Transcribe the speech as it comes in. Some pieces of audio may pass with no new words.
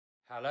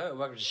Hello and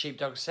welcome to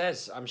Sheepdog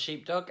Says. I'm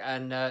Sheepdog,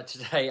 and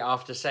today,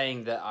 after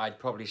saying that I'd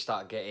probably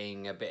start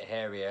getting a bit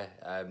hairier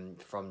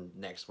from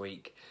next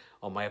week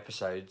on my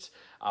episodes,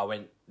 I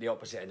went the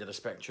opposite end of the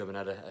spectrum and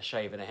had a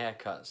shave and a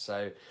haircut.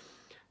 So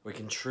we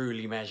can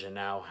truly measure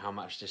now how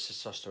much this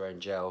testosterone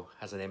gel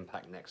has an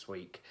impact next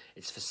week.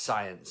 It's for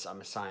science. I'm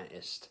a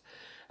scientist.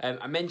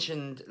 I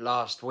mentioned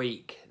last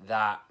week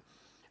that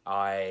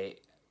I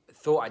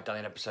thought I'd done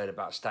an episode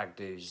about stag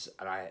do's,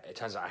 and it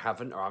turns out I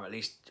haven't, or I'm at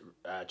least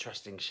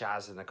trusting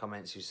Shaz in the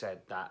comments who said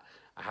that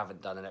I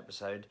haven't done an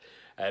episode.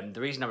 The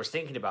reason I was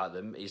thinking about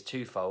them is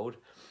twofold.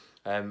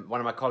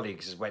 One of my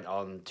colleagues has went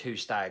on 2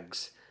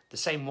 stags, the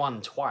same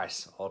one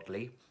twice,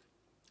 oddly.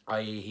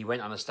 He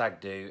went on a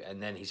stag do,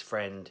 and then his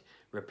friend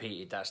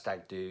repeated that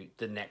stag do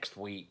the next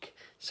week,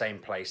 same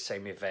place,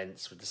 same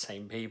events, with the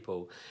same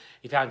people.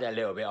 He found it a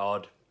little bit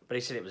odd, but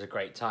he said it was a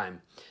great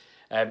time.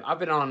 I've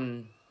been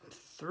on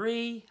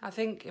 3, I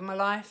think, in my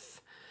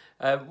life.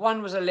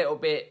 One was a little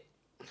bit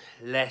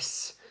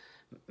less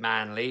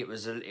manly. It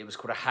was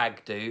called a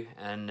hag do,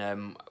 and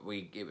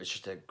it was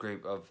just a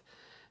group of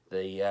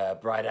the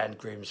bride and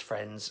groom's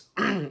friends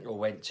all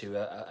went to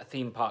a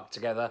theme park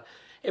together.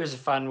 It was a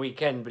fun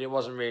weekend, but it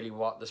wasn't really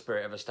what the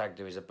spirit of a stag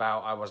do is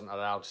about. I wasn't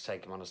allowed to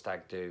take him on a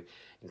stag do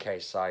in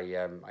case I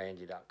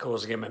ended up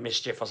causing him a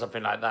mischief or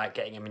something like that,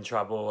 getting him in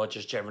trouble, or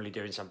just generally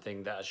doing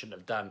something that I shouldn't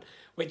have done,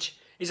 which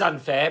is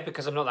unfair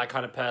because I'm not that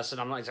kind of person.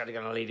 I'm not exactly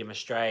going to lead him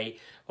astray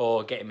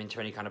or get him into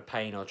any kind of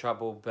pain or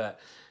trouble, but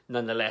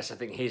nonetheless, I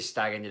think his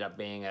stag ended up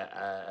being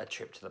a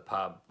trip to the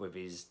pub with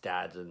his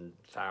dad and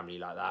family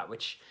like that,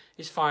 which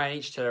is fine,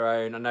 each to their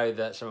own. I know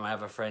that some of my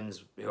other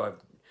friends who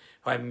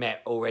I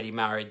met already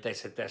married, they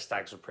said their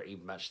stags were pretty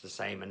much the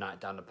same, a night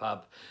down the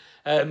pub.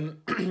 I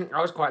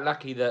was quite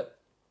lucky that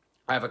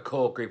I have a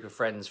core group of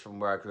friends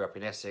from where I grew up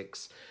in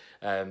Essex.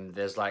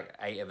 There's like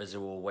 8 of us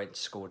who all went to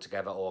school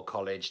together or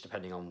college,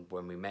 depending on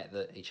when we met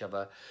each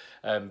other.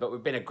 But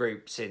we've been a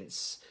group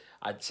since,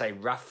 I'd say,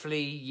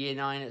 roughly year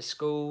 9 at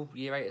school,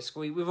 year 8 at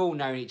school. We've all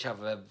known each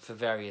other for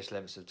various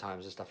lengths of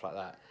times and stuff like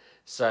that.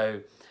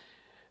 So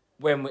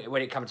when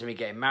it come to me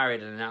getting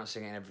married and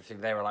announcing it and everything,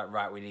 they were like,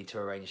 right, we need to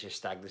arrange this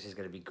stag. This is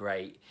going to be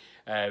great.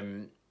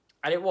 And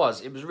it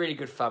was really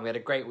good fun. We had a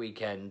great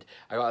weekend.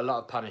 I got a lot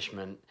of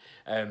punishment.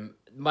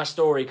 My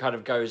story kind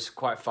of goes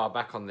quite far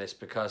back on this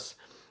because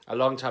a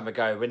long time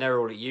ago, when they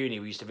were all at uni,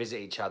 we used to visit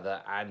each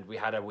other, and we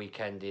had a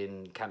weekend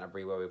in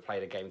Canterbury where we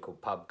played a game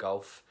called pub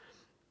golf,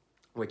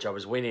 which I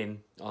was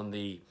winning on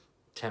the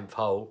 10th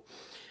hole.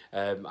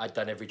 I'd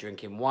done every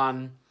drink in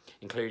one,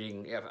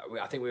 including,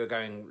 I think we were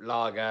going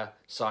lager,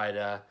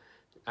 cider,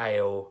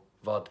 ale,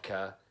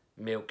 vodka,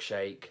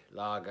 milkshake,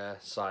 lager,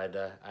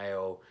 cider,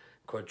 ale,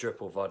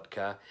 quadruple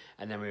vodka,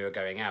 and then we were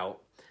going out.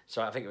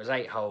 So I think it was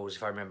 8 holes,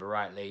 if I remember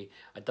rightly.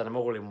 I'd done them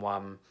all in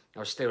one. I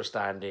was still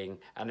standing,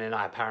 and then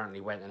I apparently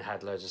went and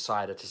had loads of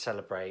cider to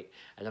celebrate.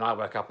 And then I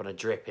woke up on a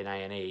drip in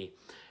A&E,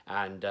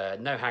 and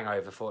no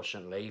hangover,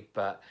 fortunately,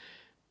 but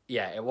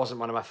yeah, it wasn't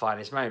one of my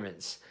finest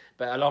moments.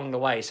 But along the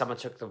way, someone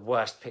took the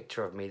worst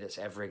picture of me that's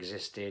ever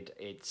existed.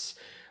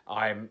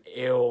 I'm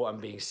ill,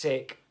 I'm being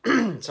sick.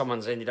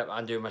 Someone's ended up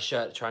undoing my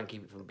shirt to try and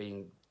keep it from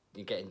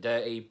getting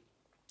dirty.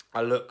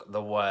 I look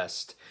the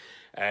worst.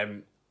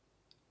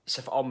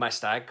 So on my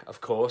stag, of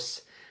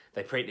course,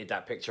 they printed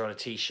that picture on a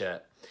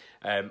t-shirt.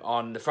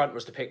 On the front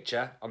was the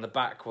picture, on the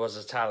back was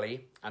a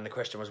tally, and the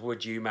question was,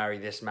 would you marry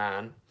this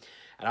man?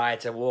 And I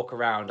had to walk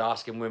around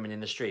asking women in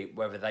the street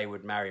whether they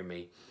would marry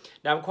me.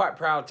 Now, I'm quite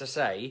proud to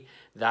say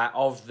that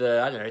of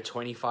the,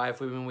 25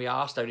 women we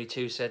asked, only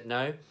 2 said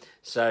no.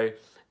 So,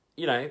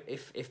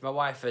 if my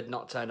wife had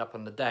not turned up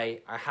on the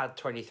day, I had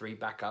 23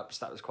 backups.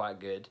 That was quite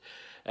good.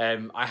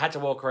 I had to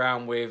walk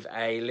around with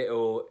a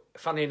little,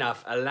 funny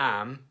enough, a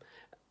lamb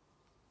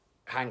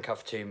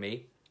handcuffed to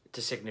me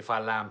to signify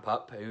Lamb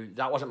Pup,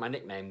 that wasn't my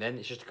nickname then,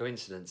 it's just a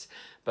coincidence.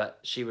 But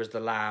she was the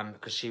lamb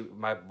because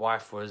my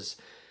wife was,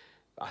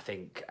 I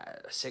think,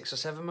 6 or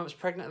 7 months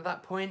pregnant at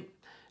that point.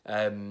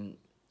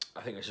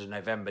 I think this was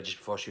November, just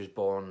before she was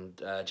born,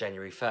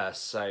 January 1st.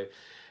 So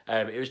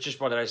it was just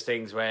one of those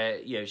things where,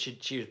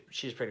 she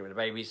was pregnant with a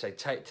baby, so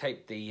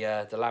taped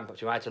the lamb up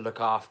to me. I had to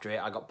look after it.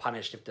 I got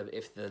punished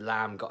if the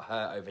lamb got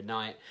hurt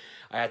overnight.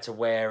 I had to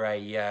wear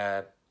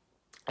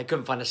I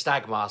couldn't find a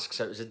stag mask,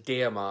 so it was a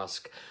deer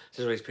mask.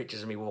 So there's all these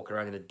pictures of me walking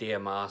around in a deer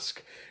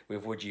mask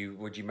with "Would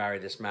you marry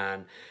this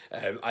man?"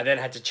 I then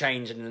had to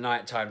change in the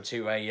night time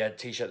to a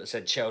t-shirt that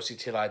said "Chelsea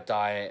till I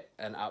die"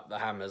 and "Up the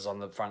Hammers" on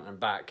the front and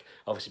back.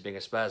 Obviously, being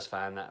a Spurs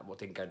fan, that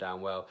didn't go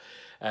down well.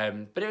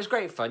 But it was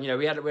great fun.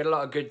 We had a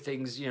lot of good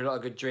things. A lot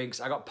of good drinks.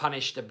 I got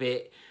punished a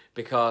bit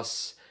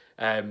because,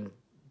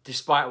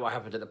 despite what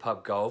happened at the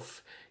pub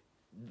golf,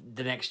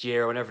 the next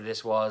year or whenever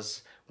this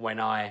was, when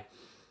I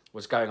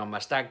was going on my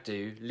stag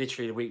do.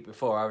 Literally the week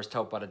before, I was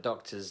told by the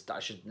doctors that I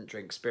shouldn't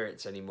drink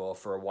spirits anymore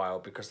for a while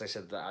because they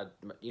said that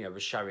I,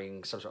 was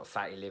showing some sort of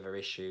fatty liver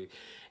issue.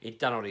 He'd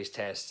done all these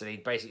tests and he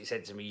basically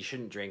said to me, you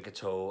shouldn't drink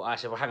at all. I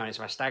said, well, hang on, it's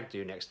my stag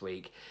do next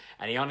week.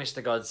 And he honest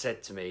to God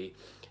said to me,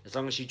 as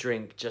long as you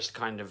drink just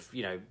kind of,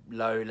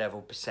 low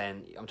level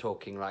percent, I'm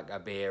talking like a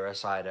beer, a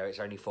cider, it's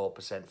only 4%,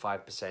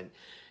 5%.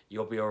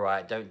 You'll be all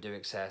right. Don't do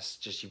excess.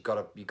 Just you've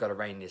got to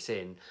rein this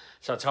in.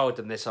 So I told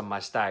them this on my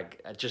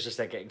stag, just as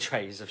they're getting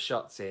trays of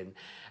shots in,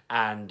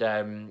 and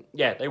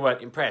they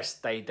weren't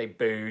impressed. They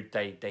booed,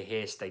 they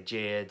hissed, they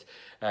jeered,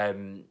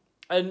 and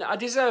I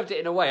deserved it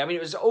in a way. I mean,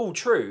 it was all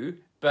true,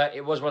 but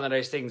it was one of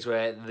those things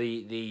where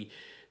the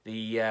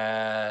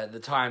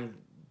time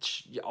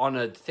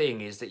honoured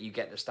thing is that you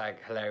get the stag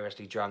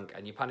hilariously drunk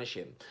and you punish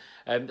him.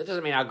 That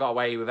doesn't mean I got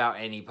away without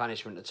any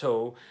punishment at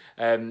all.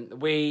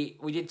 We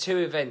did 2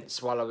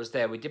 events while I was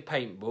there. We did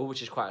paintball,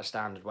 which is quite a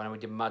standard one, and we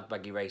did mud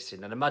buggy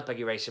racing. And the mud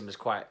buggy racing was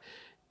quite...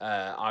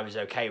 I was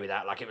okay with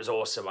that. Like, it was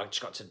awesome. I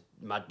just got to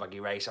mud buggy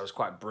race. I was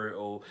quite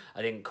brutal.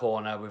 I didn't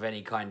corner with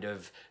any kind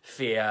of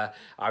fear.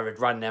 I would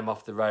run them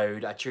off the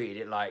road. I treated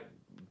it like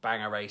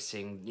banger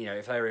racing.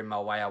 If they were in my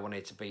way, I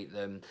wanted to beat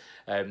them.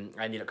 I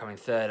ended up coming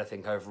 3rd, I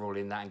think, overall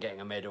in that and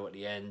getting a medal at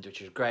the end,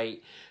 which was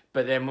great.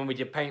 But then when we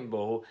did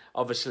paintball,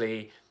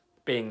 obviously,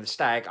 being the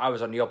stag, I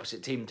was on the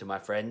opposite team to my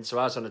friend. So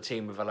I was on a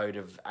team with a load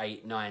of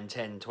 8, 9,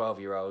 10,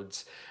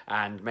 12-year-olds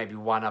and maybe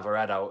one other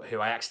adult who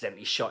I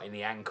accidentally shot in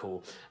the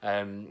ankle.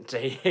 So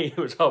he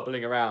was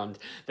hobbling around.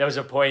 There was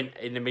a point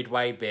in the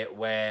midway bit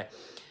where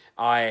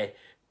I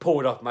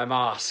pulled off my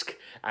mask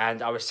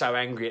and I was so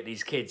angry at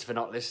these kids for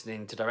not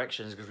listening to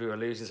directions because we were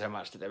losing so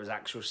much that there was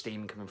actual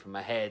steam coming from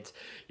my head.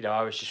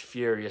 I was just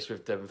furious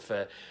with them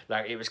for,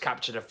 like, it was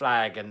capture the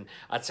flag and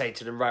I'd say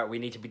to them, right, we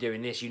need to be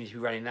doing this, you need to be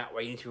running that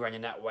way, you need to be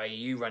running that way,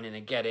 you run in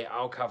and get it,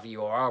 I'll cover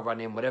you or I'll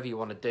run in, whatever you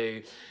want to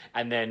do.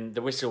 And then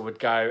the whistle would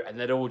go and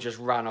they'd all just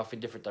run off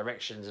in different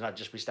directions and I'd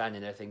just be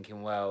standing there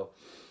thinking, well,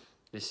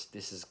 this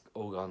has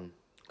all gone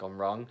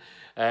wrong.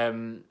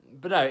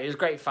 But no, it was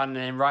great fun. And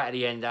then right at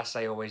the end, as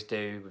they always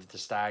do with the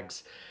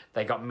stags,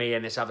 they got me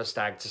and this other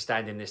stag to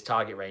stand in this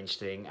target range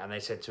thing, and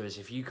they said to us,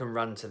 if you can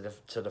run to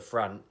the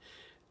front,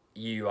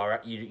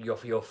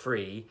 you're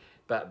free,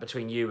 but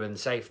between you and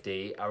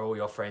safety are all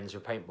your friends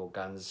with paintball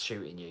guns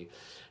shooting you.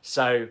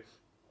 So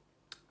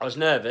I was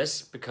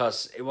nervous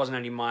because it wasn't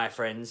only my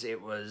friends, there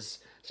was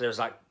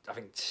like, I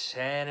think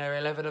 10 or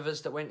 11 of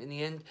us that went in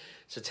the end.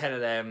 So 10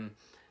 of them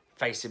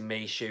facing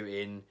me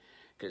shooting,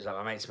 because like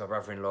my mates, my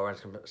brother-in-law and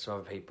some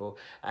other people.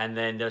 And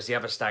then there was the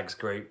other stags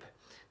group.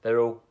 They're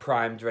all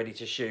primed, ready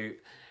to shoot.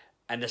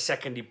 And the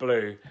second he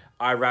blew,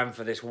 I ran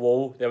for this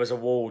wall. There was a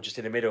wall just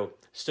in the middle.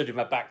 Stood with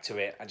my back to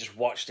it and just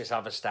watched this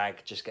other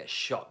stag just get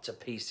shot to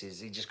pieces.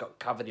 He just got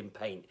covered in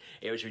paint.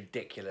 It was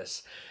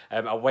ridiculous.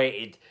 I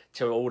waited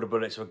till all the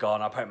bullets were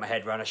gone. I poked my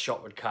head around, a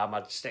shot would come.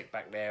 I'd stick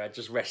back there. I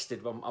just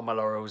rested on my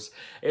laurels.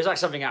 It was like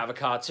something out of a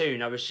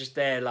cartoon. I was just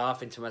there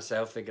laughing to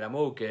myself, thinking I'm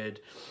all good.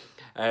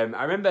 I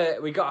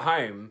remember we got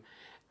home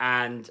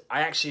and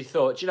I actually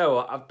thought, you know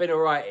what, I've been all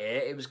right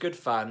here. It was good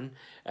fun.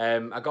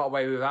 I got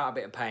away without a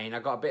bit of pain. I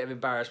got a bit of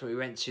embarrassment. We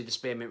went to the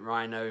Spearmint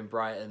Rhino in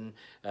Brighton,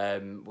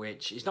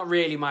 which is not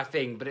really my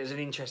thing, but it was an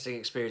interesting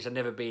experience. I'd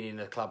never been in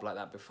a club like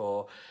that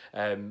before.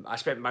 I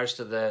spent most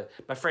of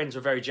my friends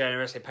were very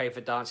generous. They paid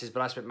for dances,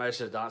 but I spent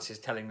most of the dances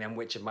telling them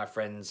which of my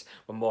friends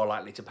were more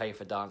likely to pay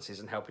for dances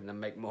and helping them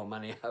make more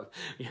money. I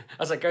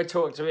was like, go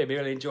talk to him.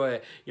 He'll enjoy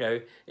it.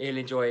 He'll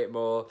enjoy it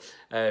more.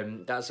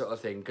 That sort of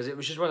thing. Because it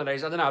was just one of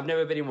those, I don't know, I've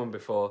never been in one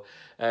before.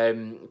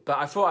 But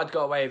I thought I'd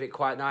got away with it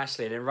quite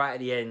nicely. And then right at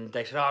the end,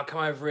 they said, oh, come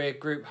over here,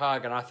 group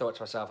hug. And I thought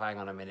to myself, hang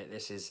on a minute,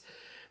 this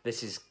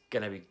is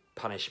going to be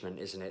punishment,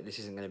 isn't it? This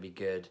isn't going to be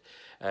good.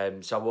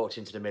 So I walked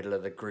into the middle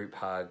of the group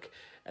hug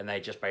and they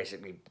just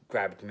basically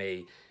grabbed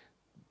me,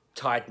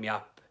 tied me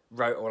up,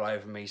 wrote all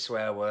over me,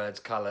 swear words,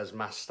 colours,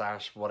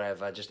 moustache,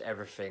 whatever, just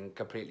everything,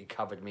 completely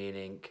covered me in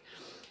ink.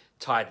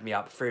 Tied me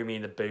up, threw me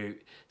in the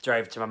boot,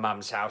 drove to my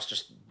mum's house,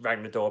 just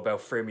rang the doorbell,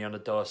 threw me on the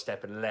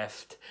doorstep and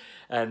left.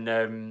 And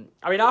I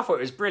mean, I thought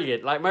it was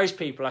brilliant. Like most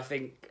people, I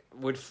think,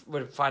 would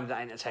find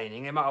that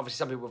entertaining. Obviously,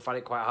 some people would find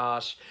it quite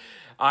harsh.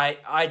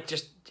 I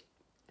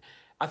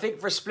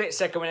think for a split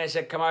second when they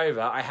said come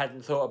over, I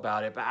hadn't thought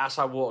about it. But as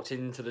I walked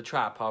into the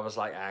trap, I was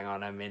like, hang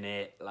on a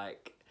minute,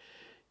 like,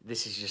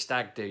 this is your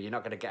stag do. You're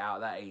not going to get out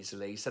that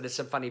easily. So there's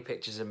some funny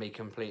pictures of me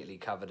completely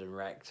covered and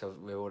wrecked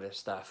with all this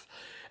stuff.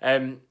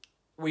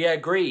 We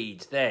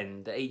agreed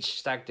then that each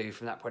stag do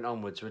from that point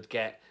onwards would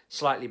get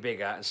slightly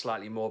bigger and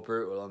slightly more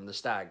brutal on the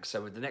stag.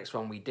 So with the next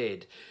one we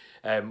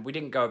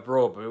didn't go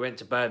abroad, but we went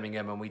to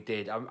Birmingham and we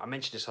did, I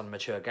mentioned this on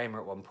Mature Gamer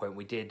at one point,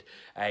 we did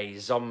a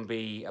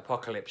zombie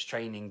apocalypse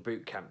training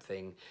boot camp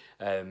thing,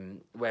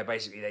 where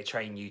basically they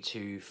train you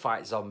to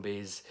fight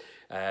zombies.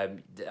 A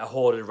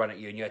horde would run at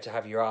you and you had to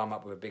have your arm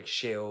up with a big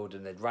shield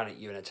and they'd run at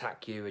you and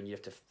attack you and you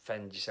have to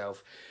defend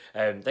yourself.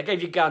 They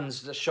gave you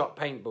guns that shot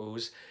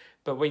paintballs,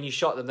 but when you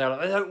shot them, they're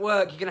like, they don't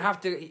work, you're going to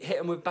have to hit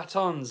them with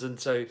batons. And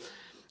so,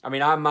 I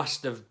mean, I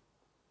must have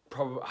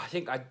probably, I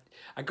think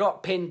I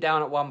got pinned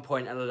down at one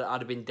point and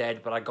I'd have been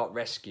dead, but I got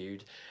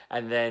rescued.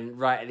 And then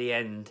right at the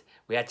end,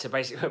 we had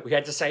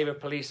to save a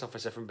police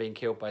officer from being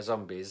killed by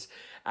zombies,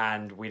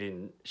 and we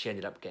didn't. She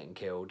ended up getting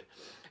killed.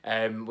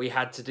 We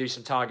had to do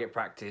some target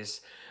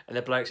practice, and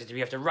the bloke said to me,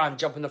 "You have to run,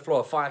 jump on the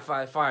floor, fire,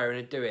 fire, fire,"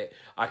 and do it.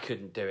 I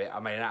couldn't do it. I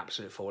made an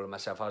absolute fool of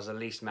myself. I was the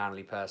least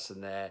manly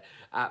person there.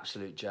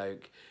 Absolute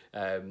joke.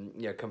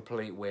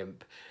 Complete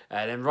wimp.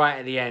 And then right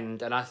at the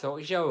end, and I thought,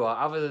 you know what?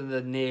 Other than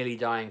the nearly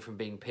dying from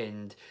being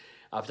pinned,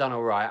 I've done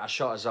all right. I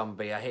shot a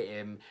zombie. I hit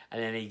him,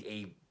 and then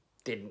he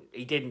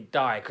didn't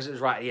die because it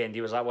was right at the end.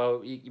 He was like,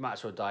 "Well, you might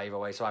as well die either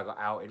way." So I got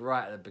outed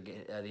right at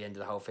the end of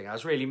the whole thing. I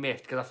was really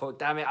miffed because I thought,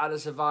 "Damn it, I'd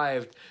have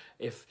survived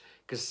if."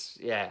 Because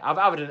yeah, I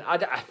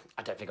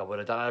don't think I would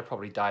have done. I'd have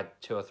probably died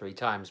 2 or 3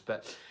 times,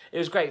 but it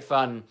was great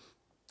fun.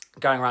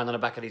 Going around on the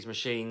back of these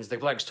machines, the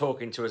bloke's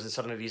talking to us, and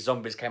suddenly these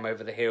zombies came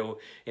over the hill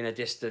in a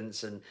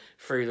distance and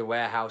through the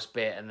warehouse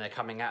bit, and they're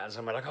coming at us,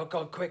 and we're like, "Oh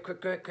God, quick,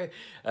 quick, quick, quick!"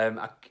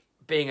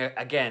 Being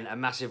again a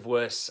massive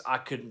wuss, I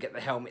couldn't get the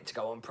helmet to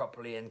go on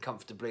properly and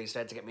comfortably, so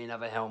I had to get me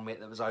another helmet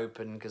that was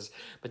open because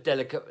my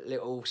delicate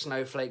little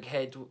snowflake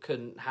head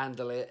couldn't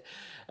handle it.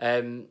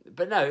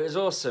 But no, it was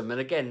awesome.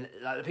 And again,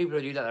 like the people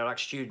who do that, they're like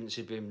students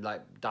who've been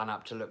like done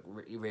up to look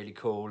really, really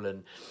cool,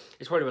 and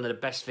it's probably one of the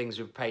best things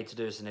we've paid to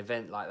do as an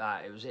event like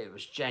that. It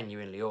was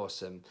genuinely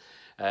awesome.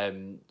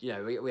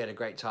 We had a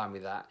great time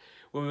with that.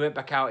 When we went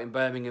back out in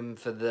Birmingham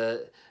for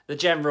the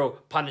general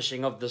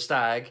punishing of the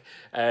stag,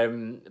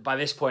 by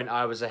this point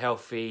I was a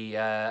healthy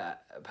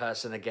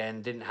person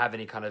again, didn't have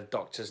any kind of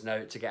doctor's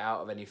note to get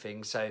out of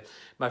anything. So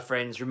my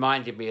friends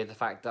reminded me of the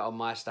fact that on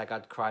my stag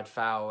I'd cried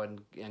foul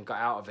and got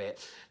out of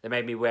it. They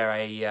made me wear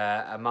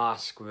a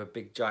mask with a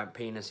big giant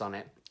penis on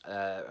it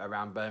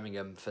around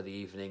Birmingham for the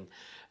evening.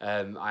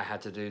 I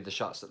had to do the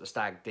shots that the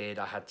stag did.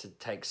 I had to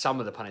take some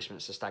of the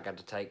punishments the stag had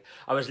to take.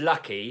 I was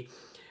lucky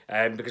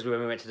because when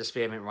we went to the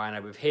Spearmint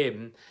Rhino with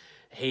him,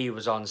 he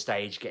was on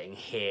stage getting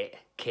hit,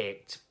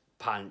 kicked,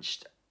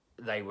 punched.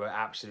 They were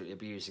absolutely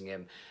abusing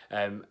him.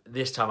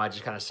 This time I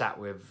just kind of sat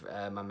with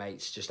my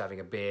mates just having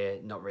a beer,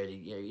 not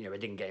really, I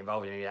didn't get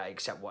involved in any of that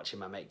except watching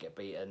my mate get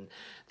beaten.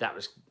 That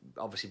was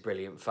obviously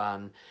brilliant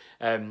fun.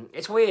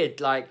 It's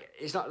weird, like,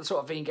 it's not the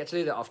sort of thing you get to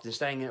do that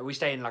often. We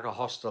stay in like a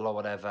hostel or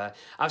whatever.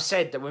 I've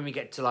said that when we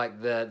get to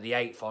like the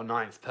 8th or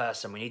 9th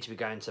person, we need to be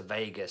going to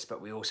Vegas,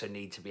 but we also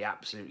need to be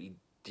absolutely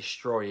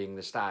destroying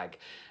the stag.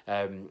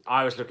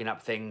 I was looking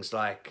up things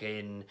like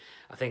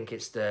I think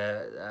it's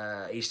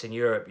the Eastern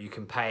Europe, you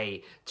can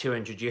pay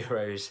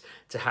 €200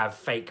 to have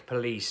fake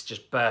police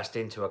just burst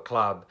into a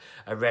club,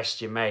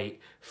 arrest your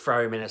mate,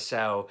 throw him in a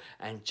cell,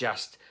 and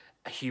just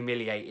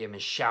humiliate him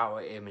and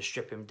shout at him and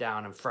strip him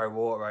down and throw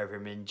water over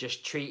him and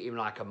just treat him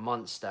like a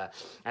monster,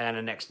 and then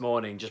the next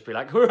morning just be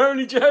like, "We're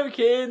only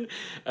joking."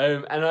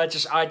 And I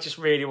just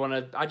really want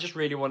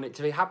it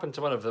to happen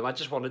to one of them. I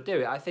just want to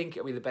do it. I think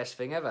it'll be the best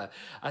thing ever.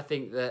 I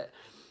think that,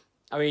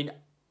 I mean,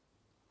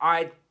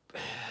 I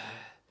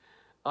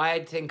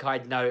think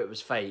I'd know it was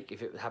fake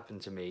if it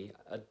happened to me.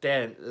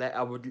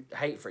 I would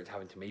hate for it to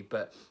happen to me,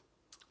 but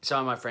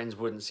some of my friends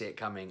wouldn't see it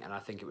coming, and I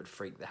think it would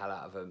freak the hell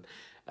out of them.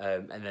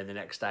 And then the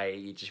next day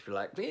you'd just be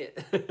like, I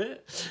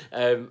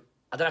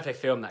don't know if they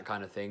film that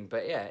kind of thing,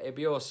 but yeah, it'd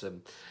be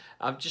awesome.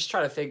 I'm just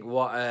trying to think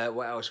what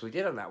else we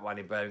did on that one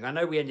in Birmingham. I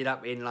know we ended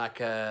up in like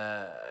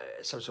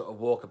some sort of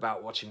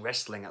walkabout watching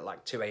wrestling at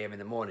like 2 a.m. in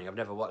the morning. I've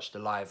never watched a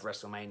live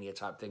WrestleMania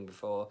type thing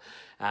before,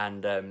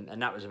 and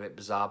that was a bit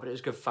bizarre, but it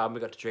was good fun. We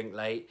got to drink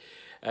late.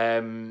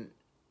 I'm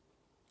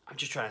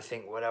just trying to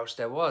think what else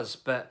there was,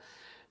 but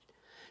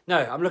no,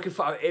 I'm looking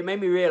for. It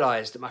made me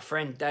realise that my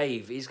friend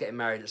Dave, he's getting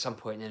married at some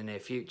point in the near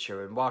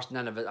future, and whilst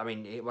none of it, I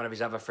mean, one of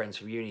his other friends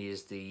from uni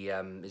is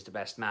the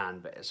best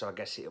man, but so I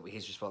guess it'll be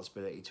his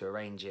responsibility to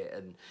arrange it,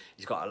 and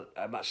he's got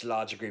a much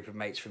larger group of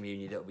mates from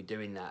uni that will be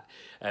doing that.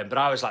 But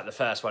I was like the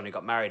first one who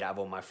got married out of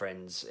all my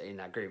friends in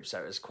that group,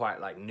 so it was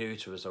quite like new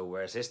to us all.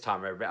 Whereas this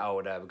time we're a bit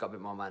older, we've got a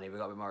bit more money, we've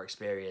got a bit more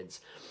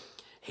experience.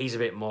 He's a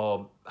bit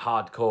more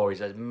hardcore. He's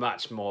a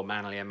much more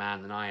manly a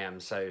man than I am.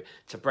 So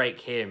to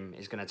break him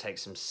is going to take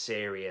some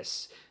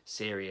serious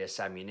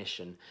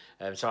ammunition.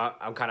 So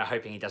I'm kind of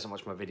hoping he doesn't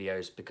watch my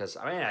videos because,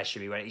 I mean,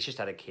 actually, he's just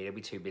had a kid. He'll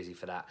be too busy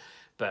for that.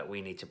 But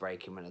we need to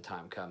break him when the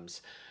time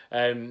comes.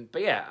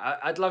 But yeah,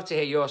 I'd love to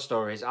hear your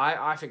stories.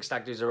 I think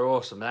stag do's are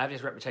awesome. They have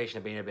this reputation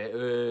of being a bit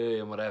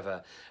and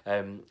whatever. I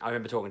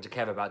remember talking to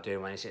Kev about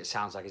doing one. He said it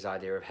sounds like his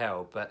idea of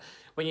hell. But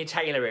when you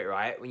tailor it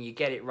right, when you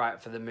get it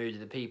right for the mood of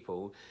the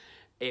people,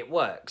 it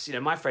works.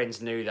 My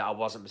friends knew that I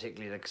wasn't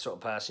particularly the sort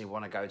of person who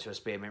want to go to a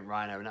Spearmint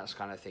Rhino and that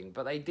kind of thing,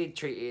 but they did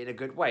treat it in a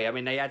good way. I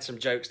mean, they had some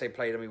jokes they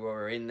played on me when we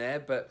were in there,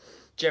 but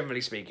generally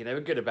speaking, they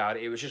were good about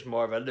it. It was just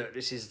more of a, look,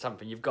 this is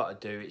something you've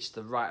got to do. It's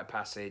the rite of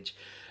passage.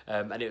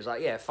 And it was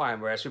like, yeah, fine.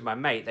 Whereas with my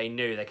mate, they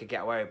knew they could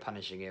get away with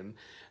punishing him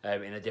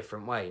in a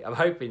different way. I'm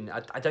hoping,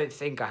 I don't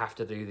think I have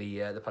to do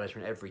the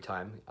punishment every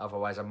time.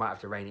 Otherwise, I might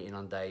have to rein it in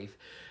on Dave.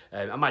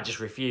 I might just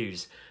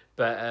refuse.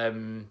 But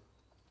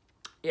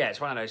yeah,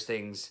 it's one of those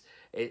things.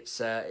 It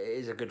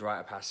is a good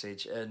rite of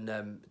passage, and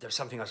there's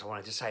something else I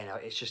wanted to say now.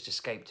 It's just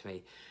escaped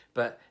me.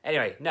 But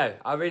anyway, no,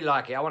 I really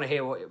like it. I want to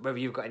hear whether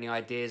you've got any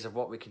ideas of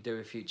what we could do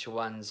with future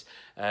ones.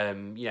 You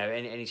know,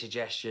 any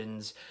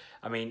suggestions.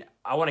 I mean,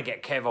 I want to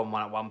get Kev on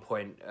one at one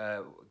point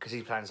because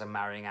he plans on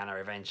marrying Anna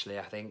eventually,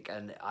 I think.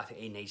 And I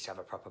think he needs to have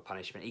a proper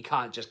punishment. He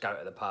can't just go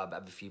to the pub,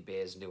 have a few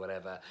beers and do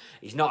whatever.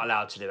 He's not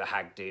allowed to do a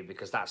hag do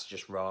because that's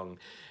just wrong.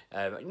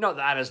 Not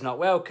that Anna's not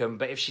welcome,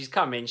 but if she's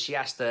coming, she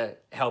has to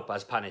help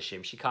us punish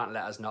him. She can't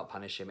let us not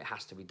punish him. It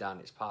has to be done.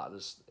 It's part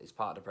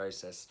of the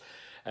process.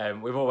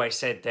 We've always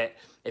said that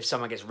if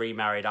someone gets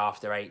remarried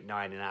after 8,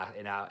 9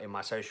 in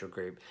my social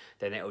group,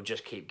 then it'll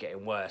just keep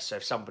getting worse. So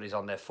if somebody's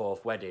on their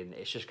 4th wedding,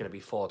 it's just going to be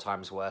 4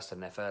 times worse than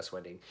their 1st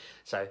wedding.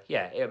 So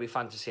yeah, it'll be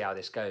fun to see how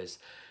this goes.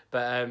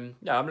 But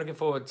no, I'm looking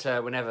forward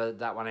to whenever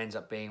that one ends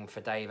up being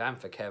for Dave and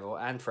for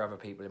Kev and for other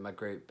people in my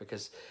group,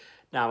 because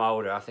now I'm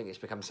older, I think it's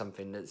become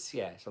something that's,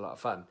 yeah, it's a lot of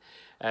fun.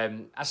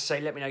 As I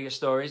say, let me know your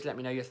stories, let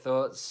me know your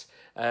thoughts.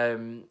 If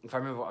I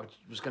remember what I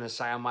was going to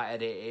say, I might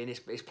edit it in.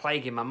 It's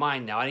plaguing my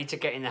mind now. I need to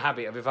get in the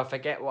habit of, if I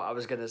forget what I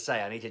was going to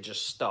say, I need to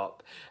just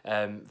stop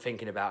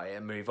thinking about it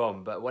and move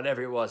on. But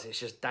whatever it was, it's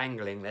just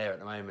dangling there at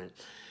the moment.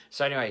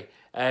 So anyway,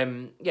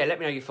 yeah, let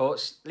me know your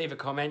thoughts. Leave a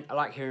comment. I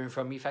like hearing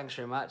from you. Thanks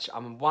very much.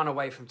 I'm 1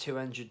 away from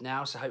 200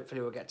 now, so hopefully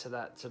we'll get to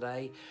that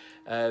today.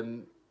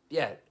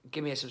 Yeah,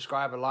 give me a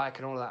subscribe, a like,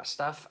 and all of that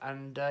stuff.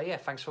 And yeah,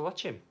 thanks for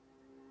watching.